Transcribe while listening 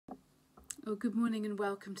Well, good morning and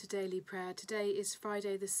welcome to Daily Prayer. Today is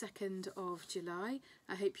Friday the 2nd of July.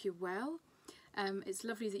 I hope you're well. It's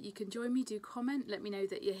lovely that you can join me. Do comment, let me know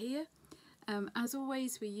that you're here. As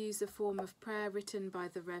always, we use a form of prayer written by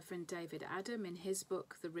the Reverend David Adam in his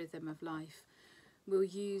book, The Rhythm of Life. We'll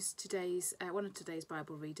use one of today's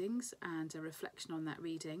Bible readings and a reflection on that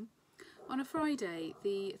reading. On a Friday,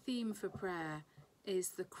 the theme for prayer is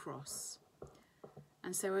the cross.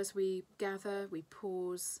 And so as we gather, we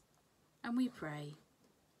pause and we pray.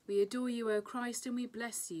 We adore you, O Christ, and we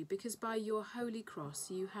bless you, because by your holy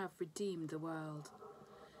cross you have redeemed the world.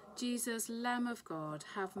 Jesus, Lamb of God,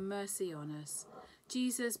 have mercy on us.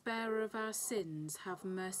 Jesus, bearer of our sins, have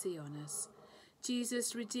mercy on us.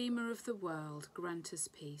 Jesus, Redeemer of the world, grant us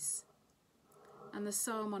peace. And the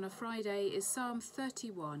psalm on a Friday is Psalm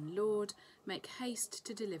 31, Lord, make haste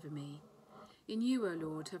to deliver me. In you, O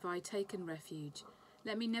Lord, have I taken refuge.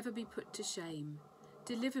 Let me never be put to shame.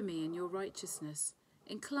 Deliver me in your righteousness.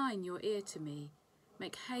 Incline your ear to me.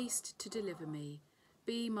 Make haste to deliver me.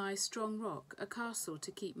 Be my strong rock, a castle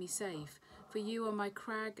to keep me safe. For you are my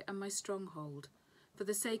crag and my stronghold. For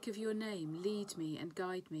the sake of your name, lead me and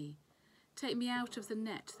guide me. Take me out of the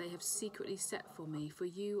net they have secretly set for me, for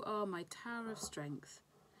you are my tower of strength.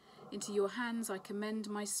 Into your hands I commend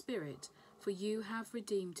my spirit, for you have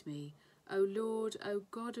redeemed me. O Lord, O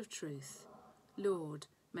God of truth. Lord,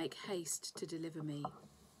 make haste to deliver me.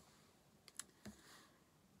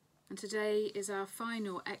 And today is our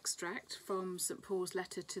final extract from St. Paul's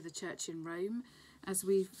letter to the church in Rome, as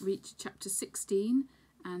we've reached chapter 16,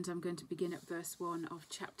 and I'm going to begin at verse 1 of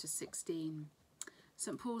chapter 16.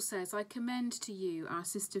 St. Paul says, I commend to you our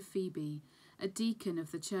sister Phoebe, a deacon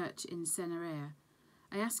of the church in Cenchrea.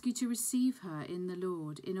 I ask you to receive her in the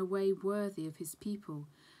Lord in a way worthy of his people,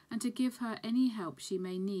 and to give her any help she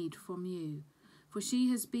may need from you. For she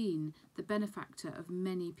has been the benefactor of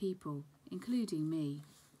many people, including me.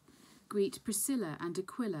 Greet Priscilla and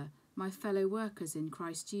Aquila, my fellow workers in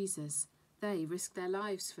Christ Jesus. They risked their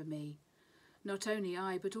lives for me. Not only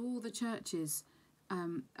I, but all the churches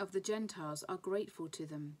of the Gentiles are grateful to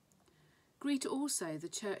them. Greet also the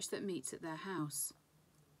church that meets at their house.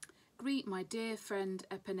 Greet my dear friend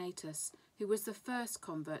Epaenetus, who was the first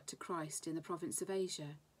convert to Christ in the province of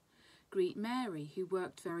Asia. Greet Mary, who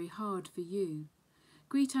worked very hard for you.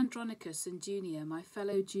 Greet Andronicus and Junia, my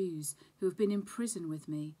fellow Jews, who have been in prison with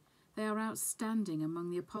me. They are outstanding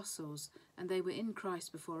among the apostles, and they were in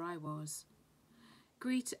Christ before I was.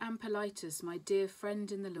 Greet Ampliatus, my dear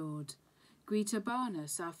friend in the Lord. Greet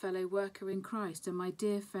Urbanus, our fellow worker in Christ, and my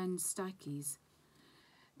dear friend Stachys.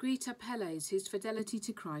 Greet Apelles, whose fidelity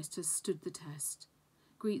to Christ has stood the test.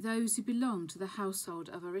 Greet those who belong to the household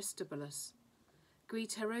of Aristobulus.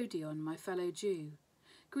 Greet Herodion, my fellow Jew.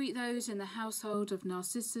 Greet those in the household of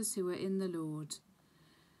Narcissus who are in the Lord.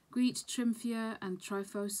 Greet Tryphia and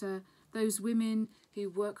Tryphosa, those women who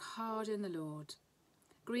work hard in the Lord.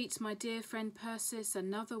 Greet my dear friend Persis,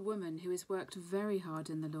 another woman who has worked very hard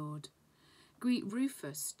in the Lord. Greet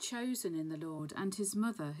Rufus, chosen in the Lord, and his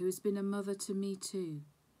mother, who has been a mother to me too.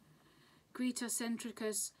 Greet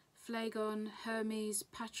Acentricus, Phlegon, Hermes,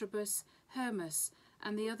 Patrobus, Hermas,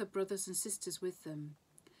 and the other brothers and sisters with them.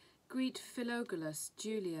 Greet Philologus,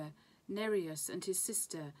 Julia, Nereus and his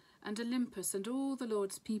sister, and Olympus and all the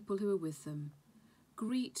Lord's people who are with them.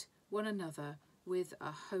 Greet one another with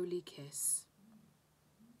a holy kiss.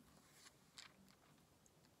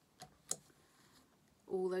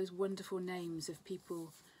 All those wonderful names of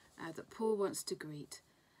people that Paul wants to greet.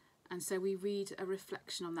 And so we read a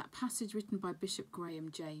reflection on that passage written by Bishop Graham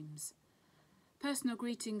James. Personal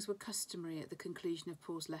greetings were customary at the conclusion of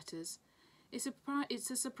Paul's letters. It's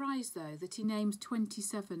a surprise, though, that he names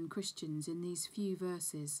 27 Christians in these few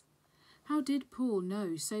verses. How did Paul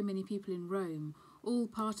know so many people in Rome, all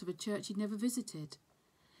part of a church he'd never visited?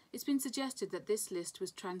 It's been suggested that this list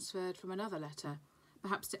was transferred from another letter,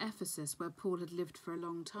 perhaps to Ephesus, where Paul had lived for a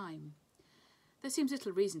long time. There seems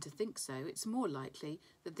little reason to think so. It's more likely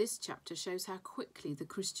that this chapter shows how quickly the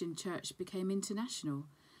Christian church became international,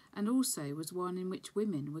 and also was one in which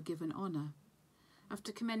women were given honour.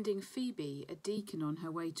 After commending Phoebe, a deacon on her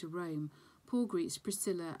way to Rome, Paul greets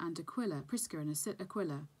Prisca and Aquila.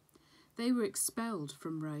 They were expelled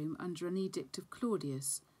from Rome under an edict of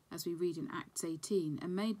Claudius, as we read in Acts 18,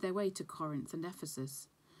 and made their way to Corinth and Ephesus.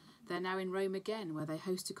 They're now in Rome again, where they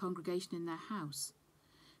host a congregation in their house.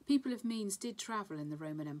 People of means did travel in the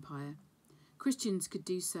Roman Empire. Christians could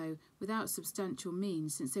do so without substantial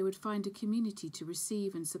means, since they would find a community to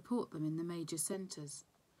receive and support them in the major centres.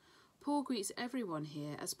 Paul greets everyone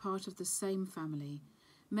here as part of the same family,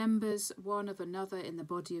 members one of another in the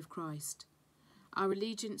body of Christ. Our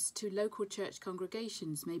allegiance to local church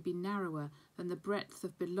congregations may be narrower than the breadth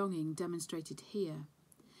of belonging demonstrated here.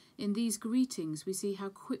 In these greetings we see how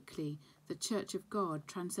quickly the Church of God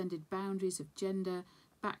transcended boundaries of gender,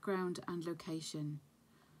 background and location.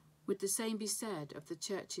 Would the same be said of the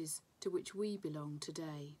churches to which we belong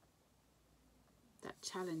today? That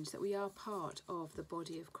challenge that we are part of the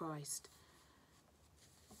body of Christ.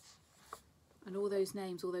 And all those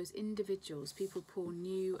names, all those individuals, people Paul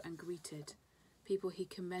knew and greeted, people he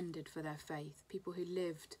commended for their faith, people who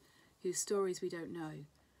lived, whose stories we don't know,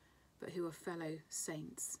 but who are fellow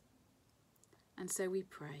saints. And so we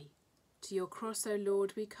pray, to your cross, O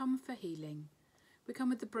Lord, we come for healing. We come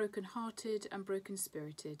with the broken-hearted and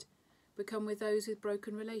broken-spirited. We come with those with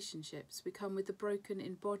broken relationships. We come with the broken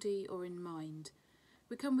in body or in mind.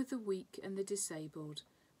 We come with the weak and the disabled.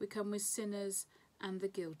 We come with sinners and the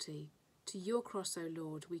guilty. To your cross, O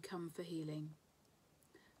Lord, we come for healing.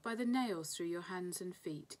 By the nails through your hands and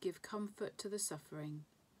feet, give comfort to the suffering.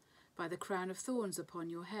 By the crown of thorns upon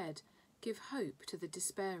your head, give hope to the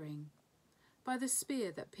despairing. By the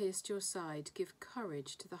spear that pierced your side, give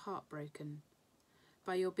courage to the heartbroken.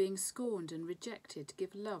 By your being scorned and rejected,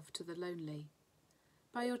 give love to the lonely.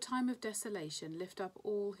 By your time of desolation, lift up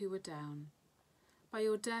all who are down. By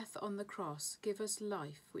your death on the cross, give us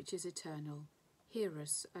life which is eternal. Hear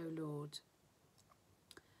us, O Lord.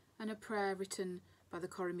 And a prayer written by the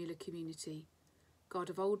Corrymeela community. God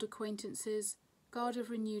of old acquaintances, God of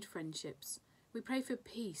renewed friendships, we pray for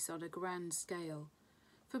peace on a grand scale,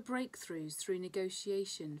 for breakthroughs through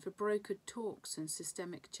negotiation, for brokered talks and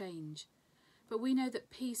systemic change. But we know that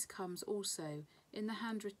peace comes also in the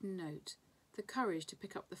handwritten note, the courage to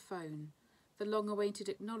pick up the phone, the long-awaited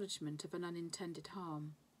acknowledgement of an unintended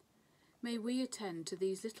harm. May we attend to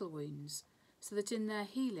these little wounds, so that in their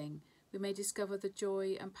healing we may discover the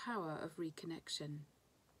joy and power of reconnection.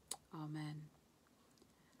 Amen.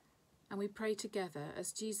 And we pray together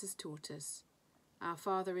as Jesus taught us. Our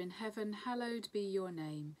Father in heaven, hallowed be your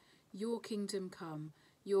name. Your kingdom come,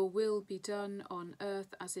 your will be done on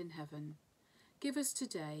earth as in heaven. Give us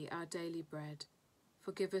today our daily bread.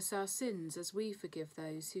 Forgive us our sins as we forgive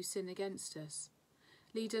those who sin against us.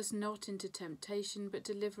 Lead us not into temptation, but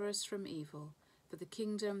deliver us from evil. For the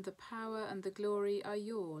kingdom, the power and the glory are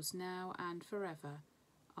yours now and forever.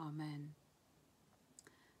 Amen.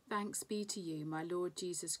 Thanks be to you, my Lord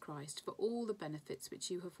Jesus Christ, for all the benefits which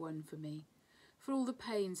you have won for me, for all the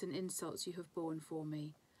pains and insults you have borne for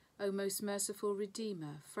me, O most merciful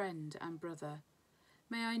Redeemer, friend and brother.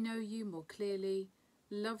 May I know you more clearly,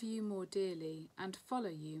 love you more dearly, and follow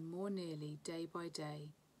you more nearly day by day.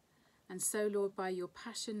 And so, Lord, by your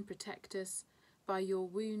passion protect us, by your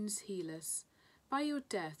wounds heal us, by your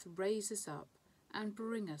death raise us up, and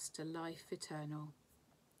bring us to life eternal.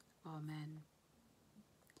 Amen.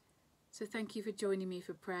 So thank you for joining me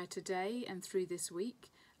for prayer today and through this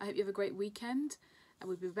week. I hope you have a great weekend. And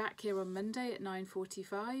we'll be back here on Monday at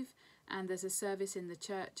 9:45, and there's a service in the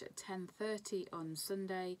church at 10:30 on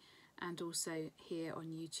Sunday, and also here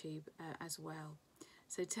on YouTube as well.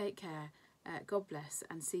 So take care, God bless,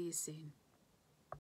 and see you soon.